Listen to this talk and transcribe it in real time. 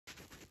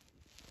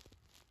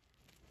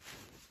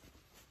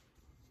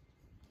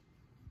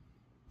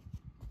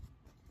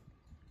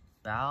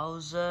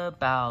Bowser,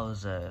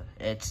 Bowser,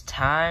 it's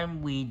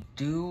time we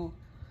do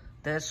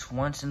this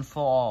once and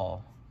for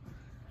all.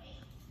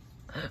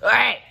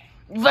 Alright,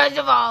 first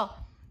of all,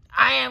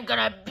 I am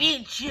gonna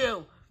beat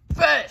you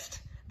first,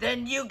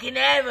 then you can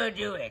ever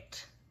do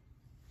it.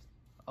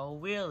 Oh,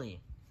 really?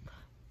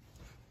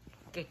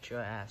 Get your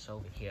ass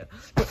over here.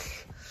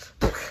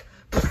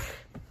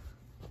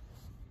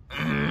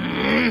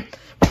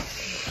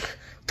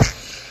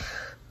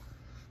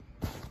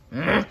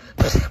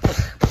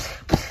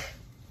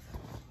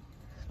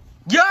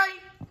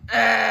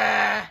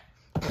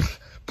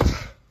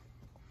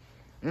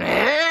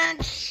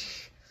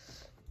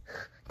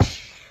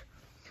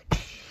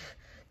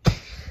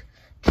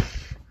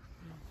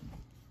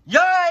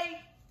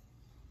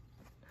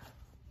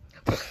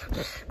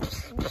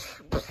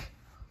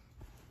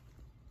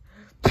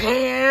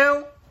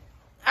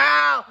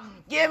 Ow!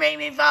 You made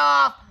me fall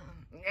off!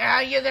 Now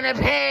you're gonna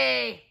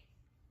pay!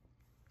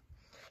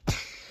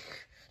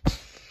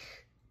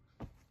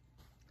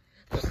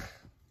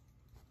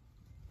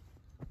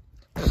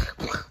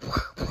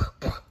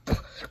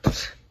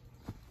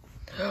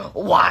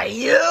 Why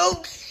you?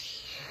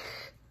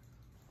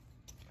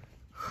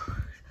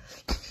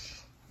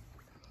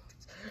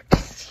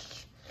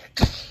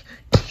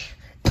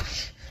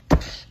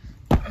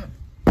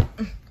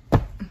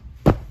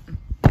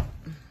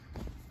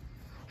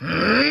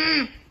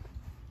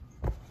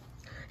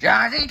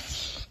 Johnny?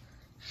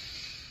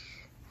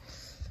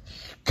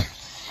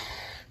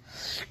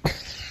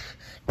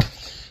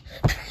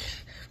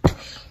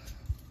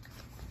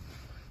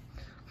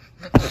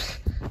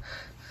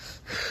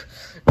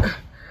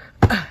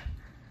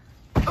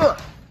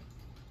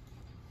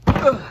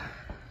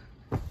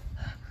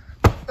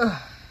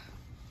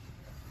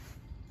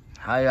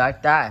 How you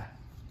like that?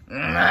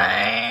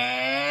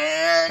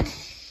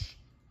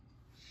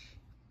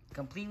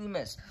 Completely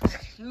missed.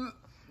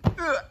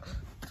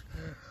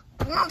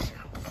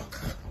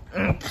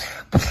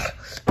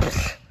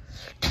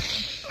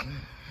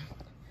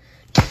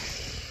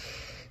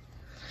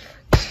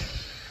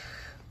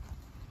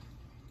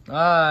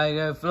 I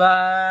can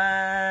fly.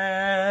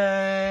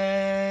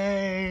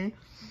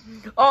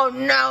 Oh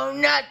no,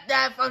 not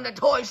that from the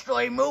Toy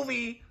Story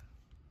movie.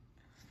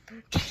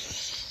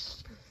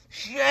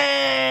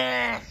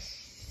 Yes.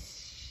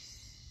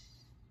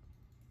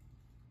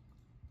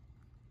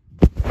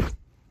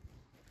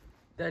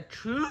 The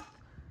truth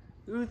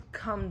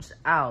comes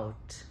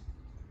out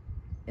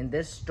in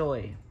this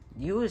story.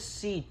 You will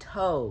see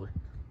Toad,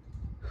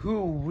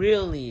 who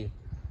really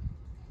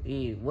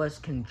was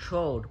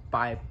controlled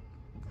by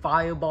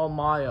Fireball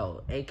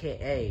Mario,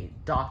 aka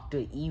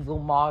Dr. Evil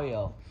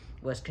Mario,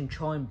 was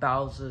controlling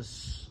Bowser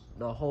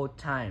the whole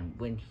time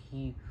when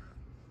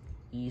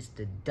he's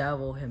the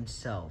devil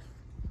himself.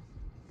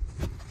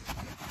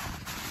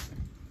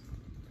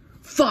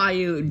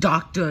 Fire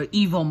Dr.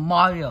 Evil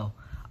Mario.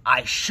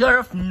 I should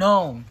have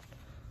known.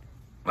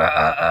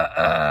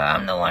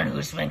 I'm the one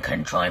who's been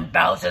controlling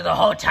Bowser the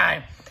whole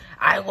time.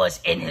 I was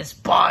in his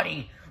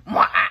body.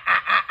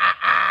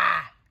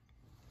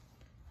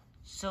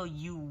 So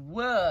you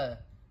were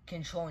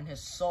controlling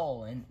his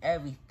soul and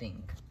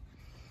everything.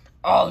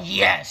 Oh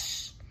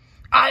yes,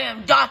 I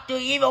am Dr.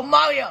 Evil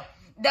Mario,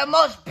 the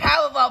most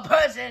powerful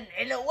person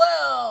in the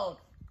world.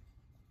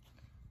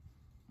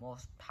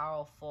 Most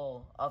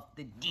powerful of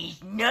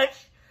these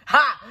nuts.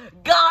 Ha!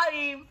 Got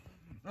him!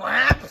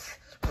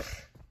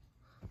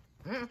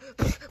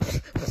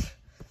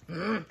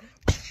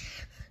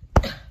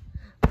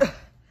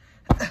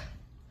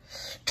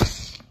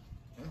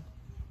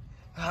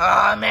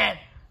 Oh man.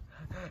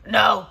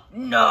 No,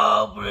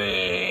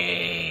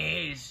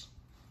 Breeze.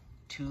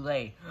 Too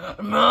late.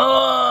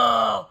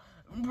 No,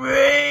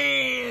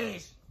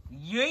 Breeze.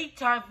 You ain't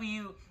time for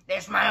you.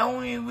 That's my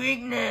only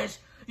weakness.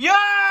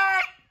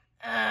 Yeah.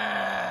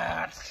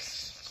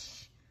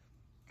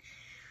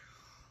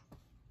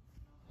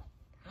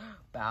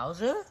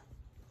 Bowser?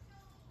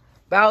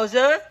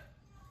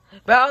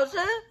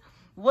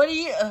 What are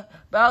you?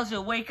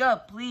 Bowser, wake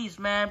up, please,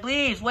 man.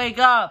 Please wake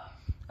up.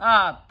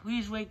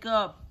 Please wake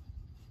up.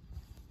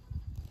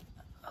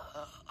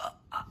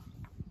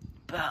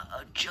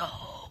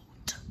 Toad.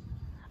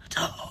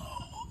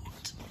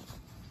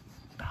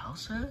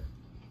 Bowser?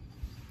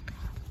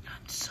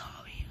 I'm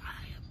sorry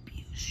I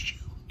abused you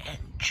and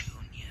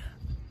Junior.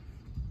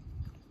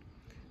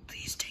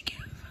 Please take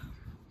care of him.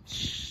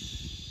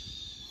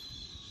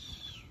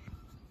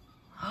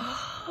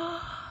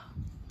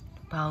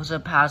 Bowser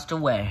passed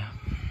away.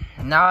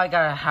 Now I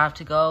have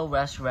to go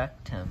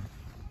resurrect him.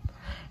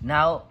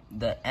 Now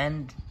the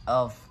end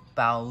of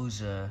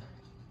Bowser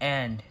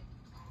and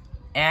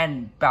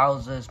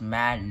Bowser's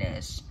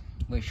madness,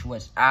 which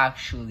was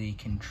actually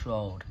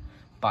controlled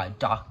by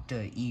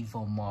Dr.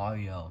 Evil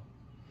Mario.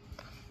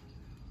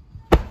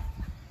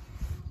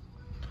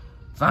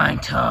 Fine,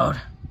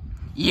 Toad.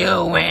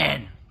 You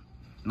win.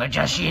 But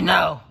just so you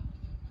know,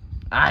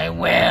 I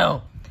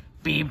will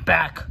be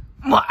back.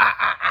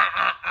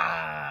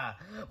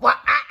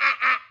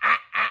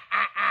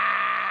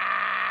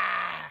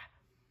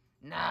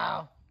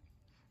 Now,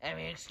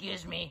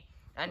 excuse me,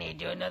 I need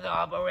to do another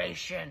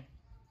operation.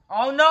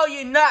 Oh, no,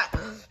 you're not.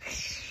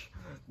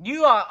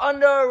 You are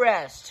under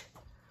arrest.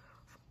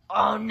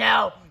 Oh,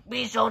 no.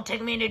 Please don't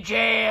take me to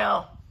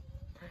jail.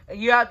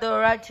 You have the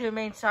right to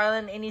remain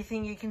silent.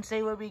 Anything you can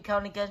say will be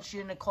counted against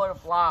you in the court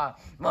of law.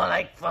 More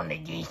like from the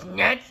geese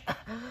nuts.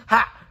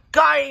 Ha!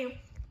 Got him!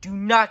 Do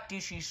not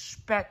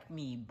disrespect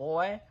me,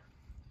 boy.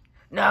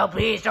 No,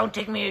 please don't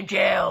take me to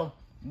jail.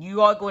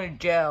 You are going to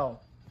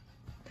jail.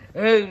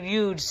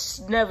 You'd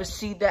never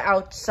see the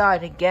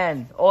outside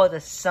again or the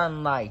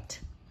sunlight.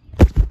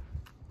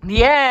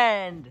 The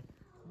end.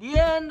 The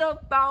end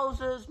of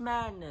Bowser's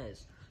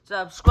Madness.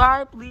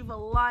 Subscribe, leave a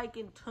like,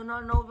 and turn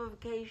on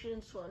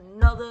notifications for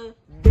another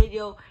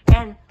video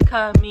and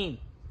coming.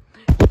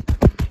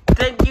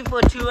 Thank you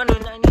for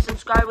 290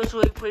 subscribers.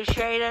 We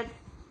appreciate it.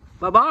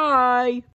 Bye-bye.